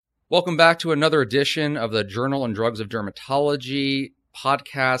Welcome back to another edition of the Journal on Drugs of Dermatology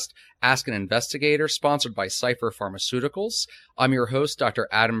podcast, Ask an Investigator, sponsored by Cipher Pharmaceuticals. I'm your host, Dr.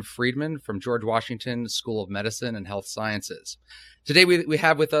 Adam Friedman from George Washington School of Medicine and Health Sciences. Today we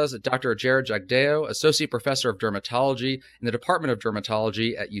have with us Dr. Jared Jagdeo, Associate Professor of Dermatology in the Department of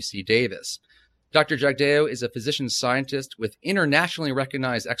Dermatology at UC Davis. Dr. Jagdeo is a physician scientist with internationally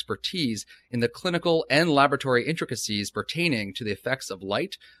recognized expertise in the clinical and laboratory intricacies pertaining to the effects of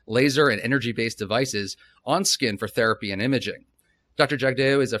light, laser, and energy-based devices on skin for therapy and imaging. Dr.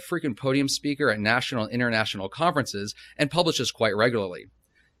 Jagdeo is a frequent podium speaker at national and international conferences and publishes quite regularly.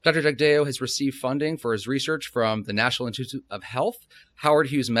 Dr. Jagdeo has received funding for his research from the National Institute of Health, Howard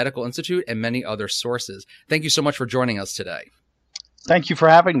Hughes Medical Institute, and many other sources. Thank you so much for joining us today. Thank you for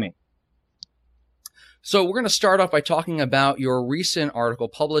having me. So we're going to start off by talking about your recent article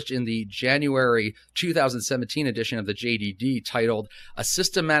published in the January 2017 edition of the JDD titled A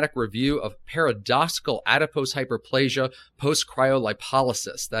Systematic Review of Paradoxical Adipose Hyperplasia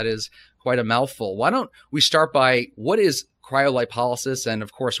Post-Cryolipolysis. That is quite a mouthful. Why don't we start by what is cryolipolysis and,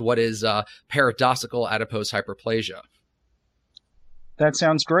 of course, what is paradoxical adipose hyperplasia? That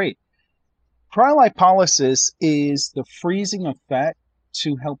sounds great. Cryolipolysis is the freezing of fat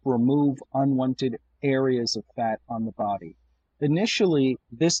to help remove unwanted areas of fat on the body. Initially,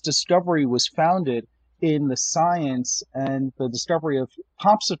 this discovery was founded in the science and the discovery of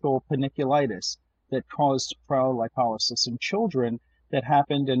popsicle paniculitis that caused cryolipolysis in children that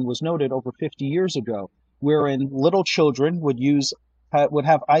happened and was noted over 50 years ago, wherein little children would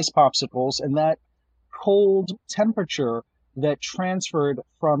have ice popsicles, and that cold temperature that transferred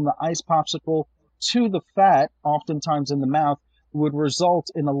from the ice popsicle to the fat, oftentimes in the mouth, would result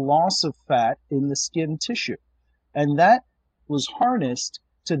in a loss of fat in the skin tissue. And that was harnessed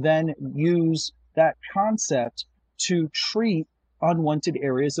to then use that concept to treat unwanted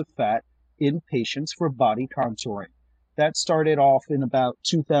areas of fat in patients for body contouring. That started off in about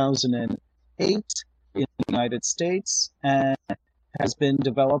 2008 in the United States and has been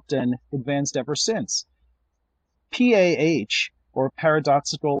developed and advanced ever since. PAH, or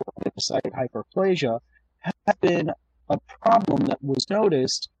paradoxical adipocyte hyperplasia, has been a problem that was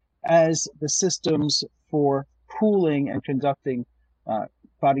noticed as the systems for pooling and conducting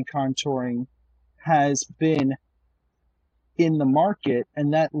body contouring has been in the market,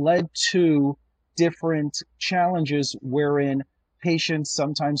 and that led to different challenges wherein patients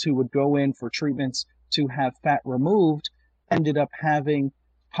sometimes who would go in for treatments to have fat removed ended up having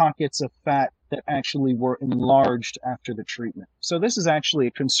pockets of fat that actually were enlarged after the treatment. So this is actually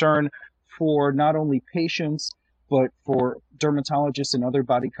a concern for not only patients but for dermatologists and other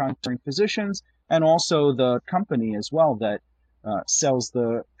body contouring physicians, and also the company as well that sells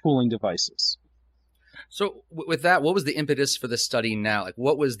the pooling devices. So with that, what was the impetus for this study now? Like,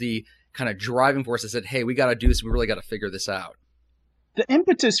 what was the kind of driving force that said, hey, we got to do this, we really got to figure this out? The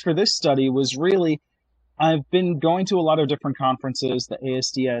impetus for this study was really, I've been going to a lot of different conferences, the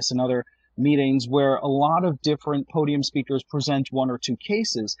ASDS and other meetings, where a lot of different podium speakers present one or two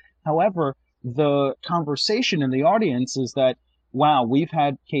cases. However, the conversation in the audience is that, wow, we've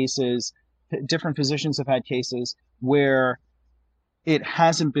had cases, different physicians have had cases where it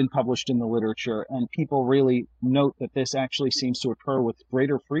hasn't been published in the literature, and people really note that this actually seems to occur with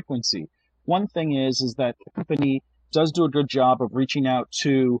greater frequency. One thing is that the company does do a good job of reaching out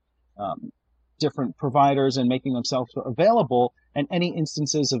to different providers and making themselves available, and any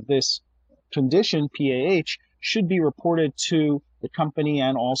instances of this condition, PAH, should be reported to the company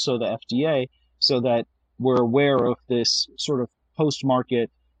and also the FDA so that we're aware of this sort of post-market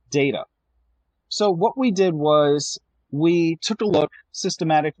data. So what we did was we took a look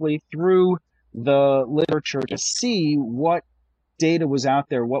systematically through the literature to see what data was out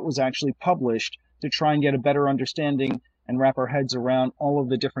there, what was actually published, to try and get a better understanding and wrap our heads around all of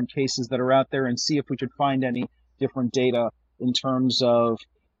the different cases that are out there and see if we could find any different data in terms of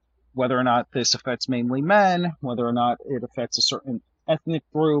whether or not this affects mainly men, whether or not it affects a certain ethnic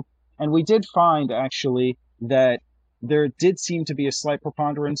group. And we did find, actually, that there did seem to be a slight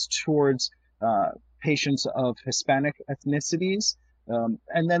preponderance towards patients of Hispanic ethnicities.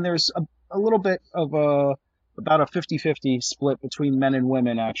 And then there's a little bit of about a 50-50 split between men and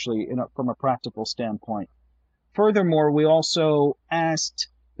women, actually, from a practical standpoint. Furthermore, we also asked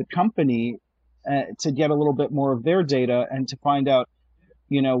the company to get a little bit more of their data and to find out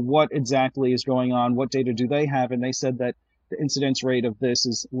what exactly is going on, what data do they have, and they said that the incidence rate of this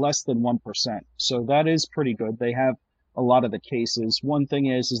is less than 1%. So that is pretty good. They have a lot of the cases. One thing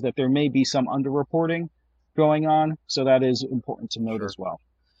is that there may be some underreporting going on, so that is important to note as well.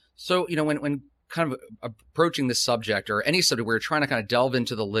 So, when kind of approaching this subject or any subject where you're trying to kind of delve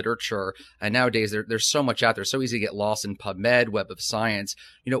into the literature, and nowadays there's so much out there, so easy to get lost in PubMed, Web of Science.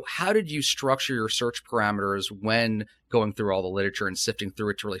 How did you structure your search parameters when going through all the literature and sifting through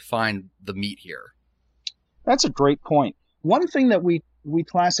it to really find the meat here? That's a great point. One thing that we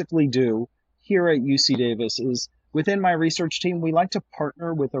classically do here at UC Davis is within my research team, we like to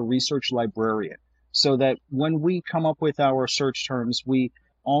partner with a research librarian so that when we come up with our search terms, we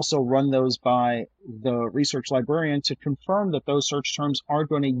also run those by the research librarian to confirm that those search terms are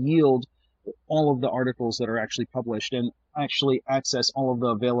going to yield all of the articles that are actually published and actually access all of the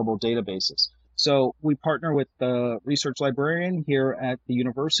available databases. So we partner with the research librarian here at the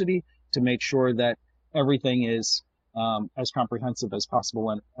university to make sure that everything is as comprehensive as possible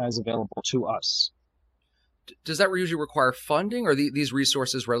and as available to us. Does that usually require funding, or are these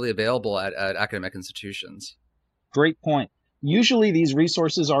resources readily available at academic institutions? Great point. Usually these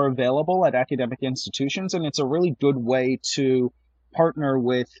resources are available at academic institutions, and it's a really good way to partner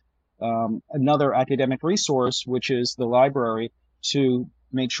with another academic resource, which is the library, to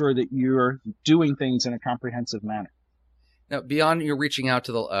make sure that you're doing things in a comprehensive manner. Now, beyond you reaching out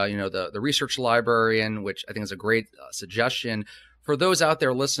to the research librarian, which I think is a great suggestion, for those out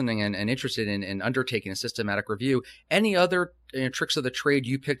there listening and interested in undertaking a systematic review, any other tricks of the trade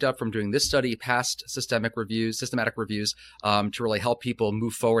you picked up from doing this study, past systematic reviews, to really help people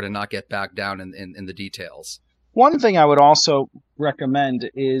move forward and not get back down in the details? One thing I would also recommend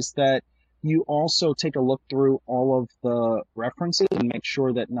is that you also take a look through all of the references and make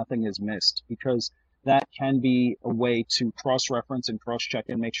sure that nothing is missed, because that can be a way to cross-reference and cross-check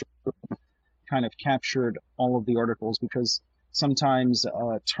and make sure you kind of captured all of the articles, because sometimes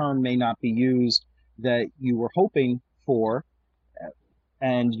a term may not be used that you were hoping for,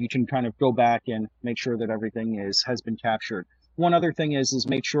 and you can kind of go back and make sure that everything has been captured. One other thing is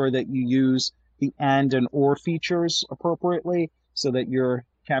make sure that you use the and or features appropriately so that you're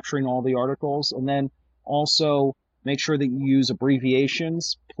capturing all the articles, and then also make sure that you use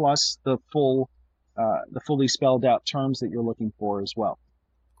abbreviations plus the fully spelled out terms that you're looking for as well.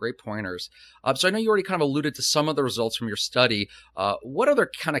 Great pointers. So I know you already kind of alluded to some of the results from your study. What other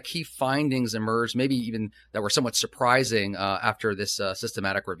kind of key findings emerged, maybe even that were somewhat surprising after this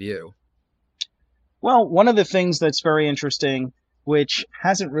systematic review? Well, one of the things that's very interesting, which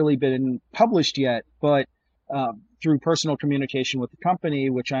hasn't really been published yet, but through personal communication with the company,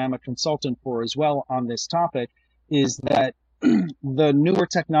 which I am a consultant for as well on this topic, is that the newer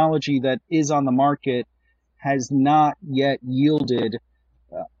technology that is on the market has not yet yielded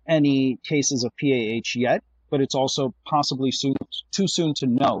any cases of PAH yet, but it's also possibly too soon to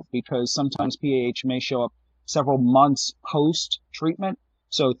know, because sometimes PAH may show up several months post-treatment,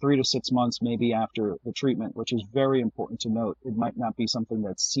 so 3 to 6 months maybe after the treatment, which is very important to note. It might not be something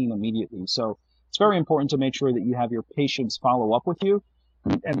that's seen immediately. So it's very important to make sure that you have your patients follow up with you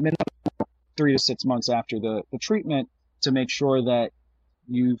at minimum 3 to 6 months after the treatment, to make sure that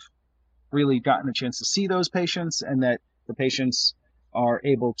you've really gotten a chance to see those patients and that the patients are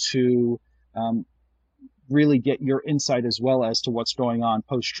able to really get your insight as well as to what's going on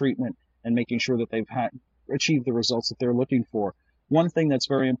post-treatment and making sure that they've achieved the results that they're looking for. One thing that's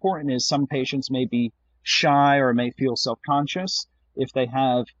very important is some patients may be shy or may feel self-conscious if they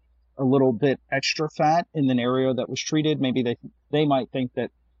have a little bit extra fat in an area that was treated. Maybe they might think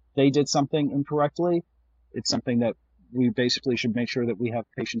that they did something incorrectly. It's something that we basically should make sure that we have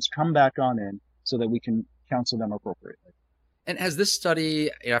patients come back on in so that we can counsel them appropriately. And has this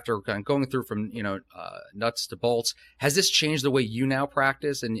study, after kind of going through from nuts to bolts, has this changed the way you now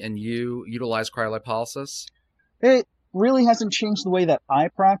practice and you utilize cryolipolysis? It really hasn't changed the way that I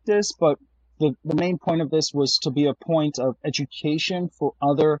practice, but the main point of this was to be a point of education for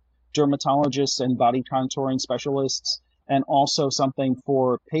other dermatologists and body contouring specialists, and also something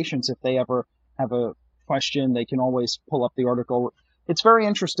for patients. If they ever have a question, they can always pull up the article. It's very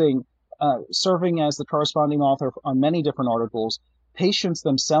interesting. Serving as the corresponding author on many different articles, patients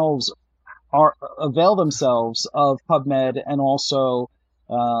themselves avail themselves of PubMed, and also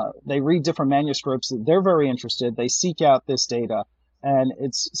they read different manuscripts. They're very interested. They seek out this data, and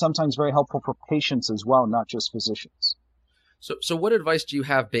it's sometimes very helpful for patients as well, not just physicians. So what advice do you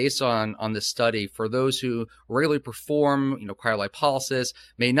have based on this study for those who regularly perform, cryolipolysis,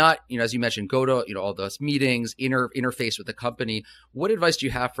 may not, as you mentioned, go to, all those meetings, interface with the company? What advice do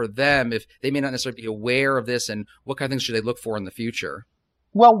you have for them if they may not necessarily be aware of this, and what kind of things should they look for in the future?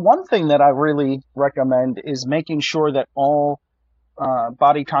 Well, one thing that I really recommend is making sure that all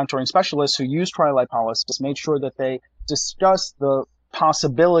body contouring specialists who use cryolipolysis make sure that they discuss the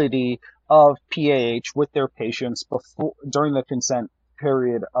possibility of PAH with their patients during the consent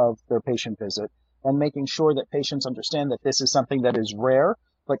period of their patient visit. and making sure that patients understand that this is something that is rare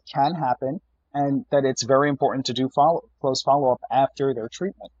but can happen, and that it's very important to do close follow-up after their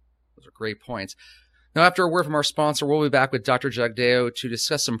treatment. Those are great points. Now, after a word from our sponsor, we'll be back with Dr. Jagdeo to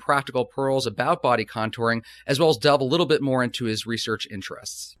discuss some practical pearls about body contouring, as well as delve a little bit more into his research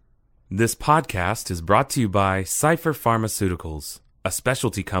interests. This podcast is brought to you by Cipher Pharmaceuticals, a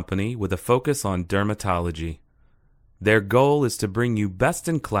specialty company with a focus on dermatology. Their goal is to bring you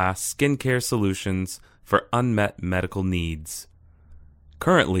best-in-class skincare solutions for unmet medical needs.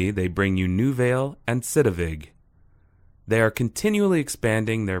 Currently, they bring you NuVale and Citavig. They are continually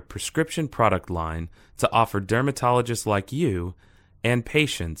expanding their prescription product line to offer dermatologists like you and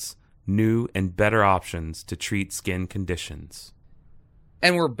patients new and better options to treat skin conditions.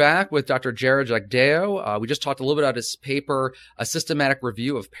 And we're back with Dr. Jared Jagdeo. We just talked a little bit about his paper, A Systematic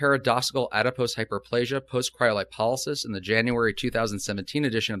Review of Paradoxical Adipose Hyperplasia Post-Cryolipolysis, in the January 2017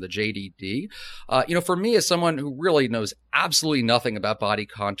 edition of the JDD. For me, as someone who really knows absolutely nothing about body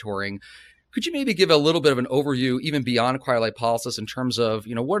contouring, could you maybe give a little bit of an overview, even beyond cryolipolysis, in terms of,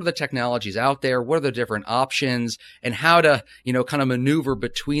 what are the technologies out there, what are the different options, and how to, kind of maneuver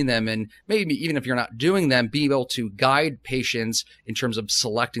between them, and maybe even if you're not doing them, be able to guide patients in terms of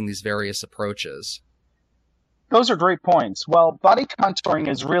selecting these various approaches? Those are great points. Well, body contouring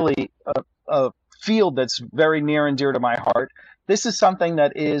is really a field that's very near and dear to my heart. This is something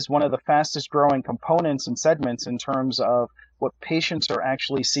that is one of the fastest growing components and segments in terms of what patients are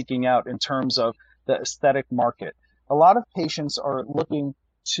actually seeking out in terms of the aesthetic market. A lot of patients are looking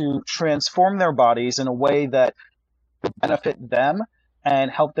to transform their bodies in a way that will benefit them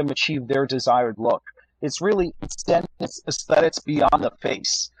and help them achieve their desired look. It's really extending aesthetics beyond the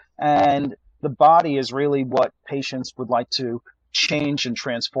face. And the body is really what patients would like to change and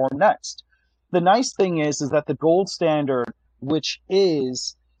transform next. The nice thing is that the gold standard, which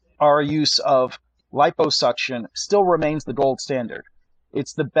is our use of liposuction, still remains the gold standard.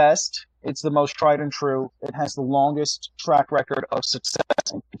 It's the best, it's the most tried and true, it has the longest track record of success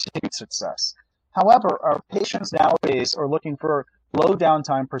and continued success. However, our patients nowadays are looking for low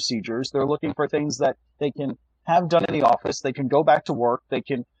downtime procedures. They're looking for things that they can have done in the office, they can go back to work, they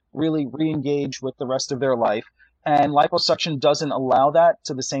can really re-engage with the rest of their life. And liposuction doesn't allow that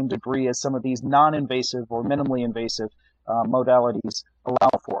to the same degree as some of these non-invasive or minimally invasive modalities allow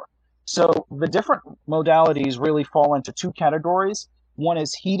for. So the different modalities really fall into two categories. One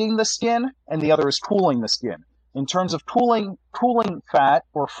is heating the skin, and the other is cooling the skin. In terms of cooling fat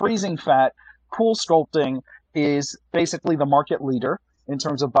or freezing fat, Cool Sculpting is basically the market leader in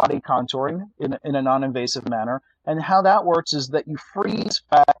terms of body contouring in a non-invasive manner. And how that works is that you freeze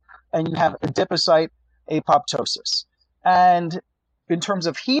fat and you have adipocyte apoptosis. And in terms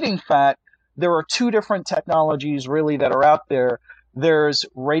of heating fat, there are two different technologies really that are out there. There's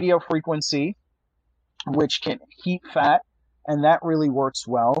radiofrequency, which can heat fat, and that really works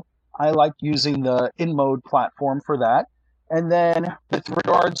well. I like using the InMode platform for that. And then with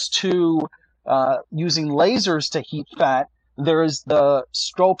regards to using lasers to heat fat, there's the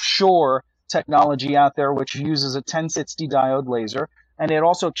SculpSure technology out there, which uses a 1060 diode laser, and it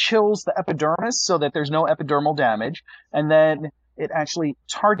also chills the epidermis so that there's no epidermal damage, and then it actually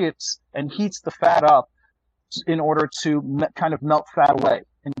targets and heats the fat up in order to kind of melt fat away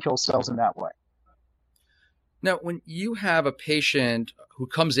and kill cells in that way. Now, when you have a patient who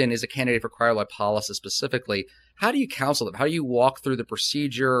comes in as a candidate for cryolipolysis specifically, how do you counsel them? How do you walk through the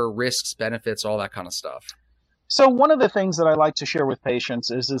procedure, risks, benefits, all that kind of stuff? So one of the things that I like to share with patients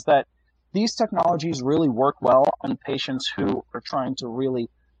is that these technologies really work well on patients who are trying to really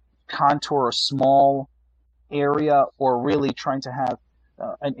contour a small area or really trying to have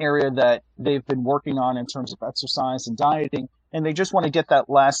an area that they've been working on in terms of exercise and dieting, and they just want to get that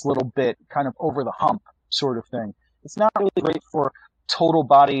last little bit kind of over the hump sort of thing. It's not really great for total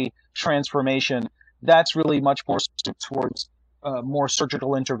body transformation. That's really much more towards more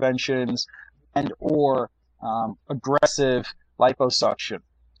surgical interventions and or aggressive liposuction.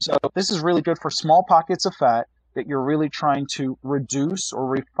 So this is really good for small pockets of fat that you're really trying to reduce or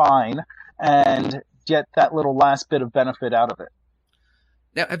refine and get that little last bit of benefit out of it.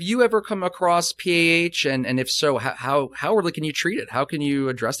 Now, have you ever come across PAH? And if so, how early can you treat it? How can you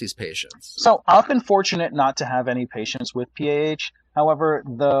address these patients? So I've been fortunate not to have any patients with PAH. However,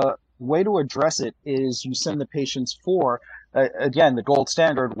 the way to address it is you send the patients for, again, the gold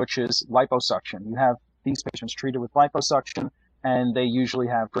standard, which is liposuction. You have these patients treated with liposuction, and they usually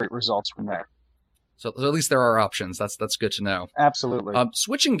have great results from there. So at least there are options. That's good to know. Absolutely.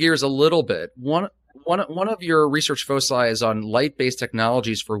 Switching gears a little bit, one One of your research foci is on light-based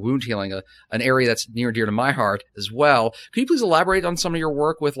technologies for wound healing, an area that's near and dear to my heart as well. Can you please elaborate on some of your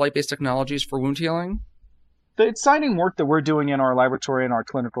work with light-based technologies for wound healing? The exciting work that we're doing in our laboratory and our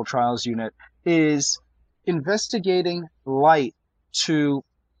clinical trials unit is investigating light to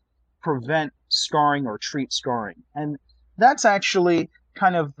prevent scarring or treat scarring. And that's actually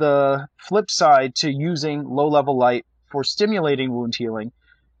kind of the flip side to using low-level light for stimulating wound healing.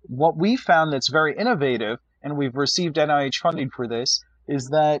 What we found that's very innovative, and we've received NIH funding for this, is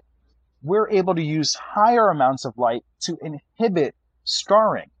that we're able to use higher amounts of light to inhibit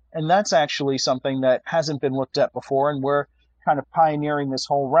scarring. And that's actually something that hasn't been looked at before, and we're kind of pioneering this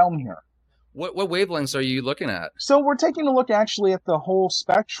whole realm here. What wavelengths are you looking at? So we're taking a look actually at the whole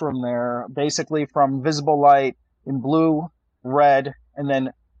spectrum there, basically from visible light in blue, red, and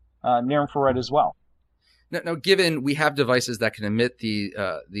then near infrared as well. Now, given we have devices that can emit these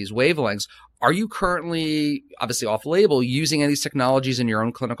wavelengths, are you currently, obviously off-label, using any of these technologies in your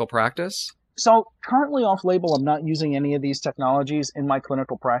own clinical practice? So currently off-label, I'm not using any of these technologies in my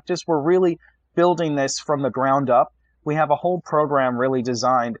clinical practice. We're really building this from the ground up. We have a whole program really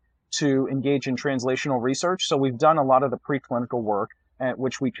designed to engage in translational research. So we've done a lot of the preclinical work,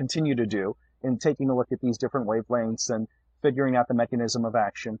 which we continue to do, in taking a look at these different wavelengths and figuring out the mechanism of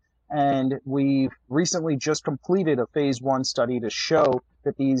action. And we've recently just completed a phase 1 study to show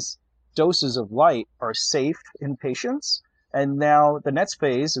that these doses of light are safe in patients. And now the next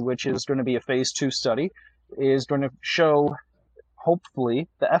phase, which is going to be a phase 2 study, is going to show, hopefully,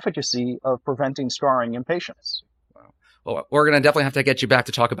 the efficacy of preventing scarring in patients. Well, we're going to definitely have to get you back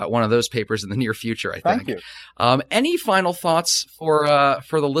to talk about one of those papers in the near future, I think. Thank you. Any final thoughts for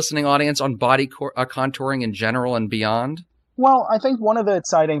the listening audience on body contouring in general and beyond? Well, I think one of the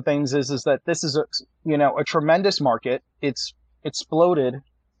exciting things is that this is a tremendous market. It's exploded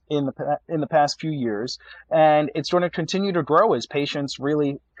in the past few years, and it's going to continue to grow as patients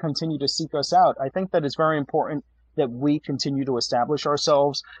really continue to seek us out. I think that it's very important that we continue to establish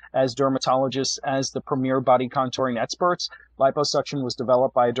ourselves as dermatologists, as the premier body contouring experts. Liposuction was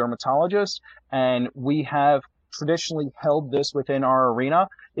developed by a dermatologist, and we have traditionally held this within our arena.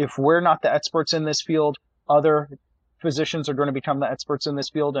 If we're not the experts in this field, other physicians are going to become the experts in this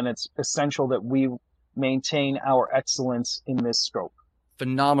field, and it's essential that we maintain our excellence in this scope.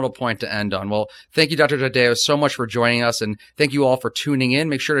 Phenomenal point to end on. Well, thank you, Dr. Tadeo, so much for joining us, and thank you all for tuning in.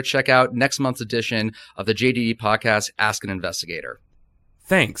 Make sure to check out next month's edition of the JDD podcast, Ask an Investigator.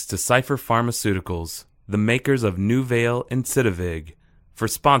 Thanks to Cipher Pharmaceuticals, the makers of Nuvail and Citivig, for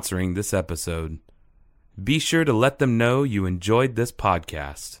sponsoring this episode. Be sure to let them know you enjoyed this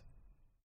podcast.